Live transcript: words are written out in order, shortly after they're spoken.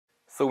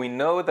So we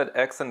know that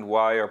x and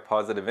y are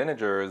positive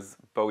integers,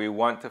 but we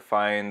want to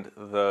find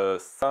the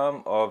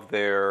sum of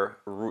their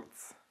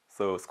roots.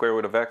 So square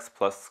root of x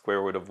plus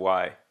square root of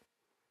y.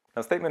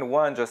 Now statement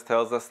 1 just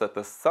tells us that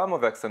the sum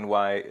of x and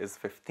y is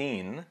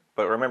 15,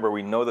 but remember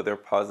we know that they're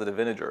positive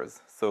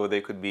integers. So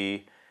they could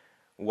be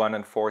 1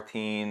 and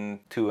 14,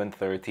 2 and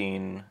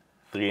 13,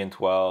 3 and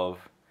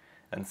 12,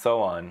 and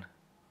so on.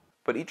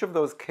 But each of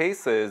those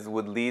cases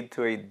would lead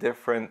to a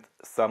different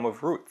sum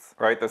of roots,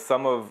 right? The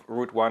sum of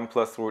root 1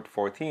 plus root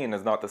 14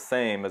 is not the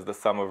same as the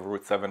sum of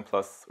root 7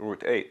 plus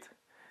root 8.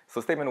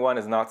 So statement 1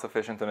 is not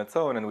sufficient on its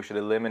own, and we should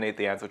eliminate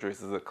the answer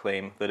choices that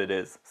claim that it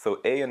is. So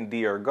A and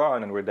D are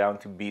gone, and we're down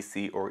to B,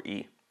 C, or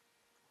E.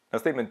 Now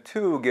statement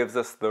 2 gives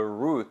us the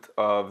root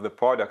of the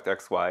product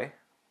xy.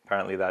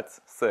 Apparently that's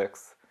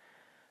 6.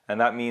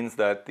 And that means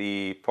that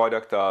the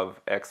product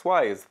of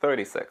xy is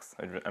 36.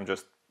 I'm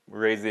just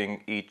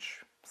raising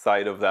each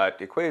side of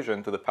that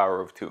equation to the power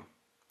of 2.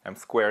 I'm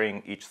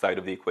squaring each side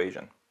of the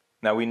equation.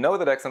 Now we know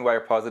that x and y are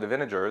positive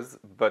integers,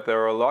 but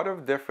there are a lot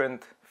of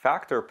different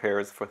factor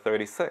pairs for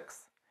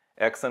 36.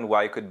 X and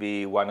y could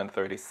be 1 and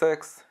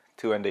 36,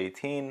 2 and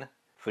 18,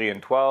 3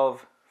 and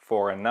 12,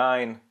 4 and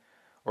 9,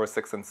 or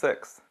 6 and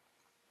 6.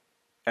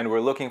 And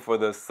we're looking for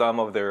the sum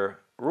of their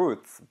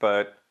roots,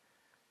 but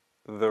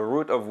the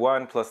root of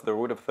 1 plus the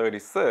root of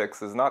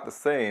 36 is not the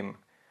same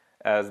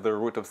as the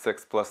root of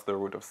 6 plus the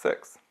root of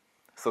 6.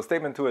 So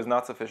statement 2 is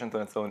not sufficient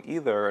on its own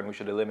either, and we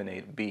should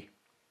eliminate B.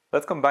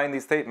 Let's combine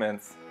these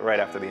statements right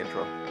after the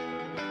intro.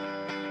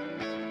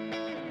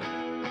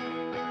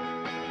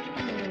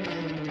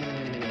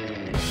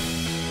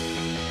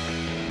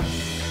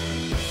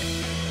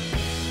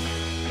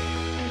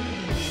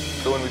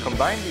 So when we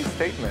combine these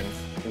statements,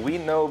 we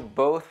know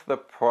both the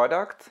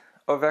product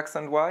of x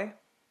and y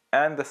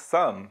and the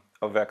sum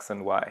of x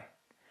and y.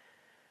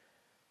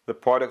 The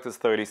product is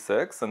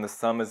 36 and the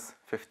sum is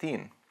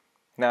 15.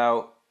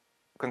 Now,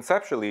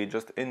 conceptually,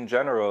 just in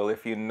general,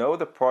 if you know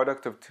the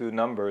product of two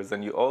numbers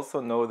and you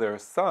also know their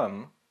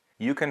sum,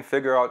 you can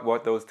figure out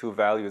what those two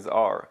values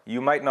are.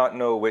 You might not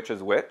know which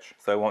is which,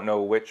 so I won't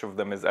know which of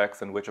them is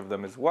x and which of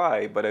them is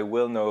y, but I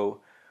will know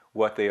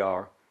what they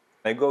are.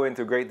 I go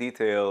into great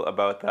detail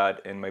about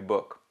that in my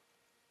book.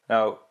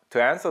 Now,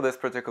 to answer this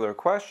particular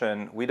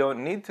question, we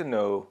don't need to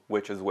know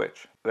which is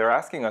which. They're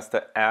asking us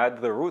to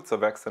add the roots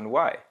of x and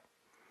y.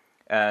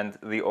 And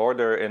the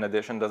order in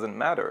addition doesn't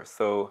matter.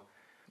 So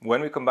when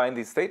we combine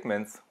these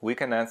statements, we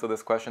can answer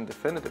this question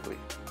definitively.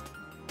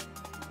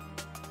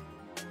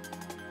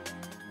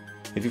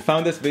 If you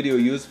found this video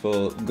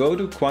useful, go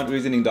to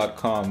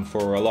quantreasoning.com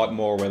for a lot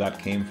more where that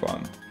came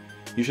from.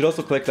 You should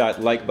also click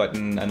that like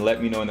button and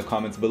let me know in the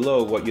comments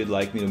below what you'd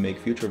like me to make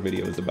future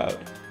videos about.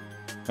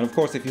 And of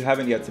course, if you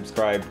haven't yet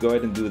subscribed, go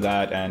ahead and do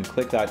that and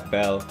click that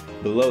bell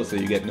below so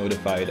you get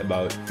notified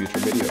about future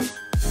videos.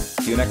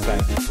 See you next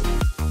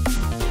time.